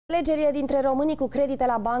Alegerile dintre românii cu credite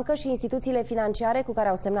la bancă și instituțiile financiare cu care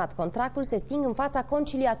au semnat contractul se sting în fața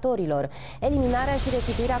conciliatorilor. Eliminarea și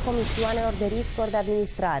restituirea comisioanelor de risc ori de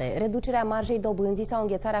administrare, reducerea marjei dobânzii sau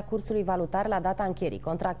înghețarea cursului valutar la data încheierii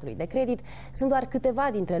contractului de credit sunt doar câteva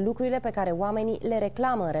dintre lucrurile pe care oamenii le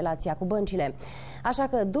reclamă în relația cu băncile. Așa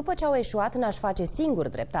că, după ce au eșuat în a-și face singur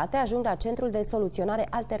dreptate, ajung la Centrul de Soluționare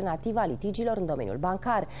Alternativă a Litigiilor în domeniul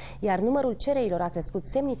bancar, iar numărul cererilor a crescut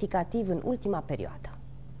semnificativ în ultima perioadă.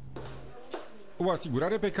 O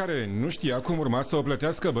asigurare pe care nu știa cum urma să o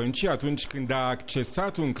plătească băncii atunci când a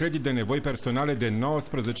accesat un credit de nevoi personale de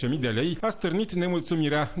 19.000 de lei a stârnit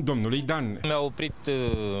nemulțumirea domnului Dan. Mi-a oprit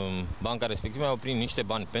banca respectivă, mi-a oprit niște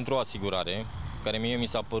bani pentru o asigurare, care mie mi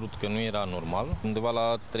s-a părut că nu era normal, undeva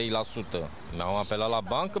la 3%. Mi-am apelat la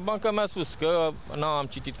bancă, banca mi-a spus că n-am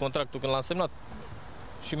citit contractul când l-am semnat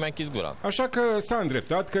și mi-a închis gura. Așa că s-a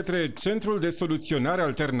îndreptat către Centrul de Soluționare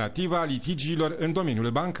Alternativă a Litigiilor în domeniul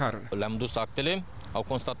bancar. Le-am dus actele, au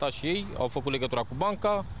constatat și ei, au făcut legătura cu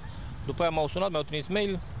banca, după aia m-au sunat, mi-au trimis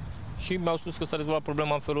mail și mi-au spus că s-a rezolvat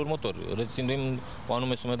problema în felul următor, reținuim o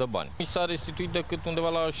anume sumă de bani. Mi s-a restituit decât undeva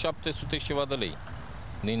la 700 și ceva de lei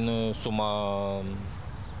din suma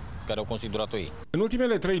care au considerat-o ei. În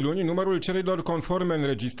ultimele 3 luni, numărul cererilor conforme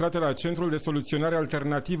înregistrate la Centrul de Soluționare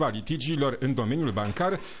Alternativă a Litigiilor în domeniul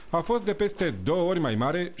bancar a fost de peste 2 ori mai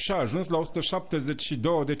mare și a ajuns la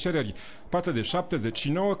 172 de cereri, față de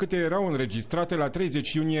 79 câte erau înregistrate la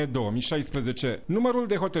 30 iunie 2016. Numărul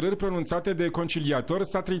de hotărâri pronunțate de conciliator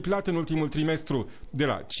s-a triplat în ultimul trimestru, de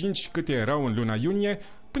la 5 câte erau în luna iunie,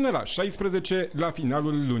 până la 16 la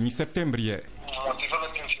finalul lunii septembrie. Motivele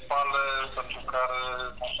principale pentru care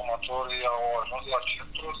consumatorii au ajuns la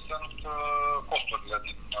centru sunt costurile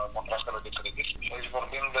din contractele de credit. Și aici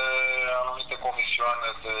vorbim de anumite comisioane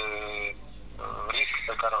de risc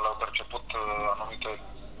pe care le-au perceput anumite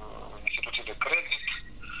instituții de credit,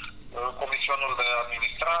 comisionul de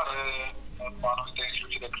administrare, anumite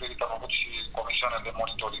instituții de credit au avut și comisioane de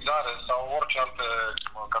monitorizare sau orice alte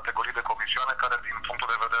categorii de comisioane care, din punctul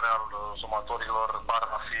de vedere al consumatorilor, par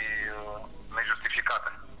a fi nejustificate.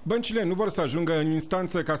 Băncile nu vor să ajungă în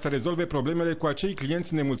instanță ca să rezolve problemele cu acei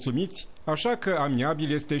clienți nemulțumiți, așa că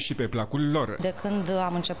amiabil este și pe placul lor. De când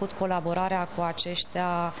am început colaborarea cu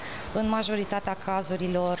aceștia, în majoritatea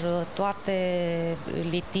cazurilor, toate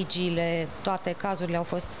litigiile, toate cazurile au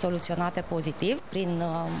fost soluționate pozitiv. Prin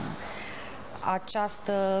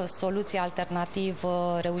această soluție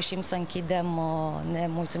alternativă reușim să închidem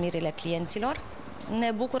nemulțumirile clienților.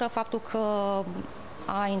 Ne bucură faptul că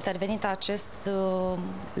a intervenit acest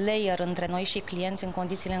layer între noi și clienți în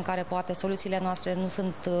condițiile în care poate soluțiile noastre nu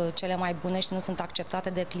sunt cele mai bune și nu sunt acceptate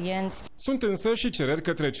de clienți. Sunt însă și cereri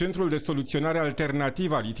către Centrul de Soluționare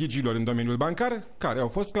Alternativă a Litigiilor în domeniul bancar, care au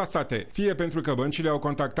fost clasate, fie pentru că băncile au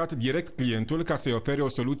contactat direct clientul ca să-i ofere o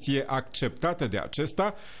soluție acceptată de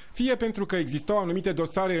acesta, fie pentru că existau anumite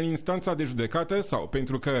dosare în instanța de judecată sau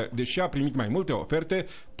pentru că, deși a primit mai multe oferte,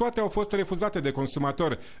 toate au fost refuzate de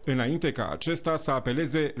consumator, înainte ca acesta să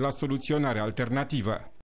apeleze la soluționare alternativă.